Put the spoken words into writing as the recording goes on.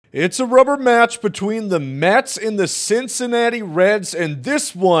It's a rubber match between the Mets and the Cincinnati Reds, and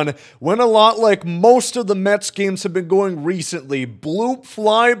this one went a lot like most of the Mets games have been going recently. Bloop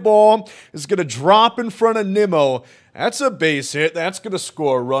fly ball is going to drop in front of Nimmo. That's a base hit. That's going to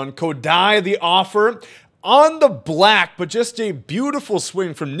score a run. Kodai, the offer, on the black, but just a beautiful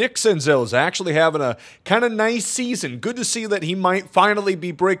swing from Nick Senzel's actually having a kind of nice season. Good to see that he might finally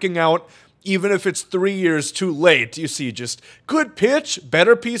be breaking out, even if it's 3 years too late. You see, just good pitch,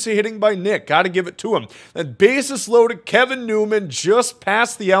 better piece of hitting by Nick. Got to give it to him. Then bases loaded, Kevin Newman just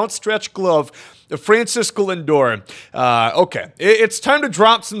past the outstretched glove of Francisco Lindor. Okay, it's time to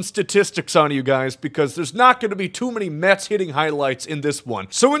drop some statistics on you guys because there's not going to be too many Mets hitting highlights in this one.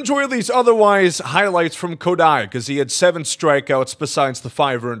 So enjoy these otherwise highlights from Kodai because he had 7 strikeouts besides the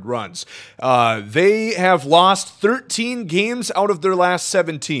 5 earned runs. They have lost 13 games out of their last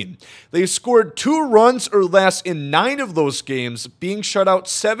 17. They scored 2 runs or less in 9 of those games, being shut out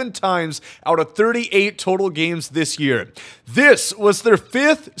 7 times out of 38 total games this year. This was their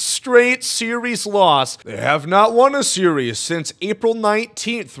 5th straight series loss. They have not won a series since April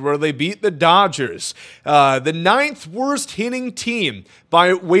 19th, where they beat the Dodgers. The 9th worst hitting team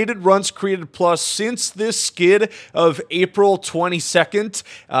by weighted runs created plus since this skid of April 22nd.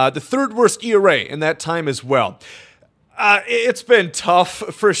 The 3rd worst ERA in that time as well. It's been tough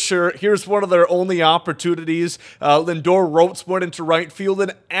for sure. Here's one of their only opportunities. Lindor ropes one into right field.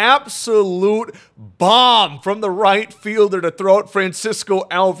 An absolute bomb from the right fielder to throw out Francisco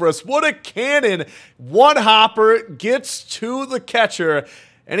Alvarez. What a cannon. One hopper gets to the catcher,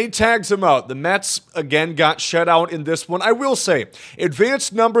 and he tags him out. The Mets, again, got shut out in this one. I will say,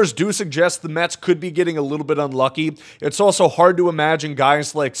 advanced numbers do suggest the Mets could be getting a little bit unlucky. It's also hard to imagine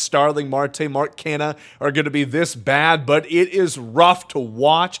guys like Starling Marte, Mark Canha are going to be this bad, but it is rough to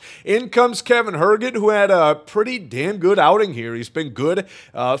watch. In comes Kevin Herget, who had a pretty damn good outing here. He's been good.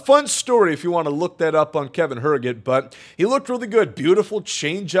 Fun story if you want to look that up on Kevin Herget, but he looked really good. Beautiful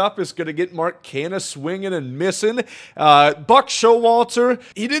changeup is going to get Mark Canha swinging and missing. Buck Showalter,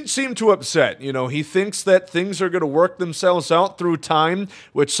 he didn't seem too upset. You know, he thinks that things are going to work themselves out through time,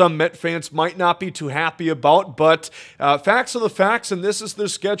 which some Met fans might not be too happy about, but facts are the facts, and this is their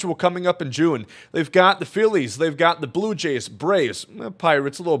schedule coming up in June. They've got the Phillies, they've got the Blue Jays, Braves,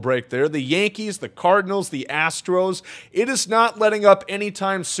 Pirates, a little break there, the Yankees, the Cardinals, the Astros. It is not letting up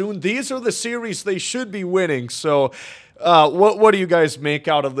anytime soon. These are the series they should be winning, so what do you guys make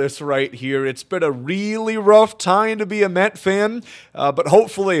out of this right here? It's been a really rough time to be a Met fan, but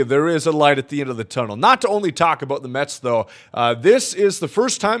hopefully there is a light at the end of the tunnel. Not to only talk about the Mets, though. This is the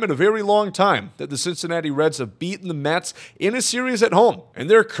first time in a very long time that the Cincinnati Reds have beaten the Mets in a series at home, and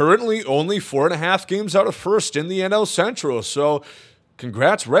they're currently only 4.5 games out of first in the NL Central, so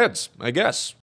congrats, Reds, I guess.